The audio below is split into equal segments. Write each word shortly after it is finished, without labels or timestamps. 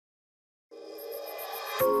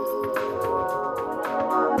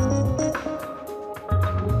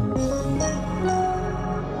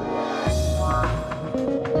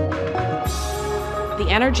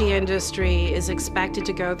energy industry is expected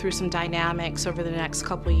to go through some dynamics over the next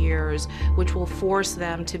couple of years, which will force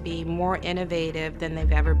them to be more innovative than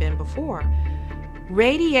they've ever been before.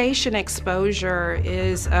 Radiation exposure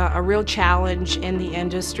is a real challenge in the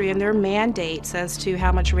industry, and there are mandates as to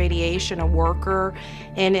how much radiation a worker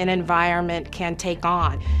in an environment can take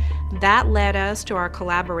on. That led us to our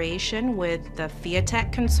collaboration with the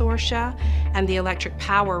FIATEC Consortia and the Electric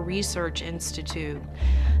Power Research Institute.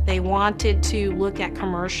 They wanted to look at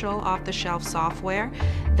commercial off-the-shelf software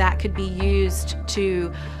that could be used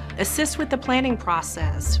to assist with the planning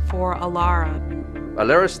process for ALARA.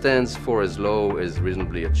 ALARA stands for as low as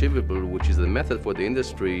reasonably achievable, which is the method for the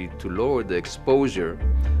industry to lower the exposure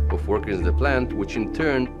of workers in the plant, which in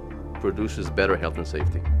turn produces better health and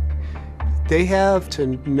safety. They have to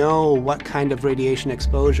know what kind of radiation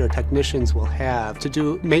exposure technicians will have to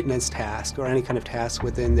do maintenance tasks or any kind of tasks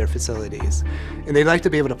within their facilities. And they'd like to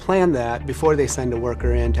be able to plan that before they send a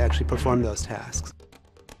worker in to actually perform those tasks.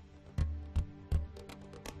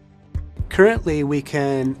 Currently, we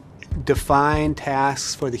can define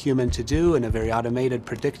tasks for the human to do in a very automated,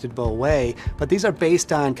 predictable way, but these are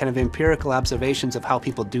based on kind of empirical observations of how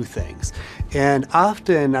people do things. And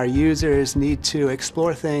often our users need to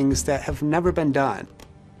explore things that have never been done.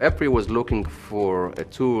 EPRI was looking for a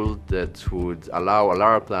tool that would allow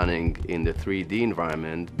ALARA planning in the 3D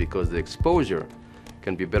environment because the exposure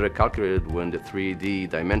can be better calculated when the 3D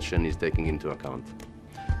dimension is taken into account.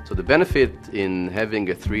 So the benefit in having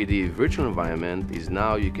a 3D virtual environment is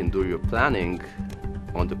now you can do your planning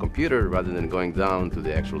on the computer rather than going down to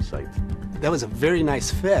the actual site. That was a very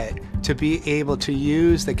nice fit to be able to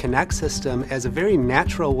use the Kinect system as a very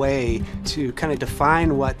natural way to kind of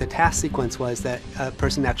define what the task sequence was that a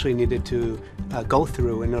person actually needed to go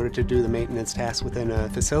through in order to do the maintenance tasks within a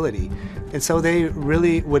facility. And so they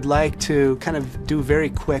really would like to kind of do very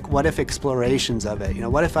quick what-if explorations of it. You know,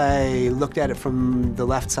 what if I looked at it from the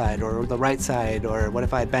left side or the right side, or what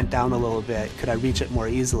if I bent down a little bit? Could I reach it more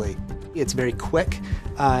easily? It's very quick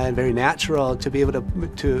and very natural to be able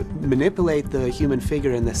to manipulate the human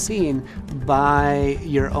figure in the scene by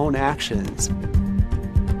your own actions.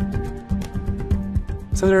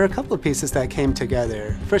 So there are a couple of pieces that came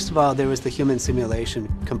together. First of all, there was the human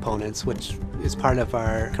simulation components, which is part of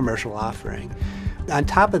our commercial offering. On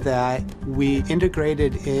top of that, we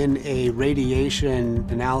integrated in a radiation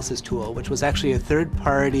analysis tool, which was actually a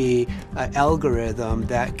third-party algorithm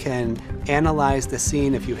that can analyze the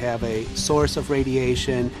scene if you have a source of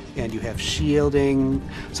radiation and you have shielding.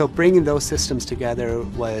 So bringing those systems together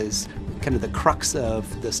was kind of the crux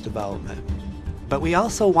of this development. But we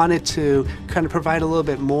also wanted to kind of provide a little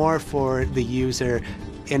bit more for the user,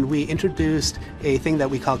 and we introduced a thing that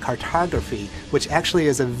we call cartography, which actually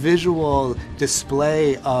is a visual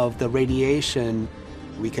display of the radiation.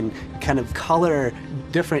 We can kind of color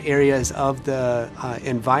different areas of the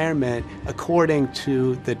environment according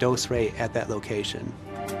to the dose rate at that location.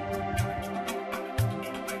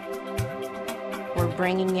 We're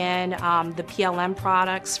bringing in the PLM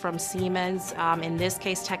products from Siemens, in this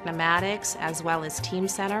case Technomatics, as well as Team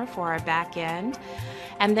Center for our back end.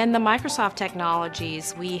 And then the Microsoft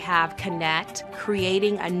technologies, we have Kinect,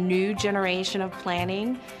 creating a new generation of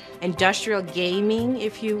planning, industrial gaming,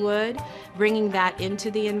 if you would, bringing that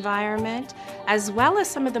into the environment, as well as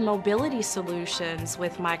some of the mobility solutions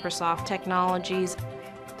with Microsoft technologies.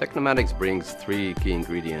 Technomatics brings three key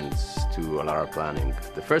ingredients to ALARA planning.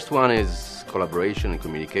 The first one is collaboration and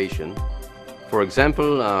communication. For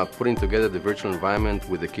example, putting together the virtual environment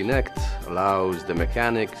with the Kinect allows the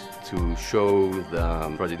mechanic to show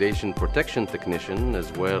the radiation protection technician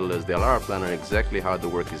as well as the ALARA planner exactly how the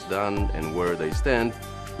work is done and where they stand,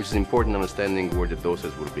 which is important understanding where the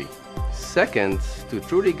doses will be. Second, to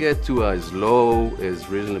truly get to as low as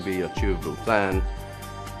reasonably achievable plan,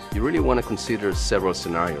 you really want to consider several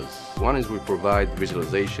scenarios. One is we provide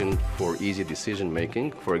visualization for easy decision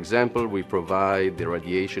making. For example, we provide the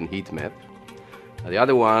radiation heat map. The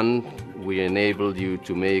other one, we enabled you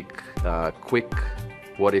to make quick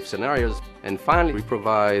what-if scenarios. And finally, we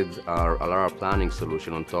provide our ALARA planning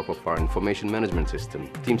solution on top of our information management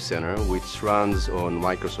system, Team Center, which runs on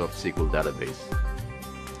Microsoft SQL database.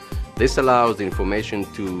 This allows the information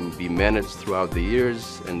to be managed throughout the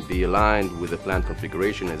years and be aligned with the plant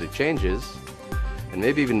configuration as it changes. And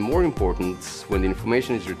maybe even more important, when the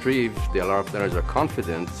information is retrieved, the ALARA planners are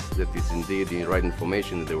confident that it's indeed the right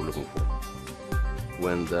information that they were looking for.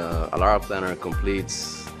 When the ALARA planner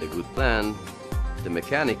completes a good plan, the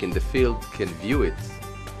mechanic in the field can view it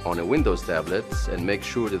on a Windows tablet and make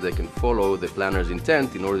sure that they can follow the planner's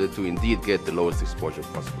intent in order to indeed get the lowest exposure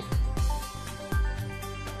possible.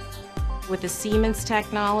 With the Siemens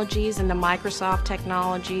technologies and the Microsoft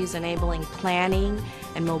technologies enabling planning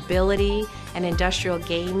and mobility and industrial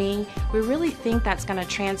gaming, we really think that's going to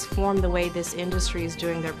transform the way this industry is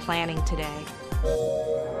doing their planning today.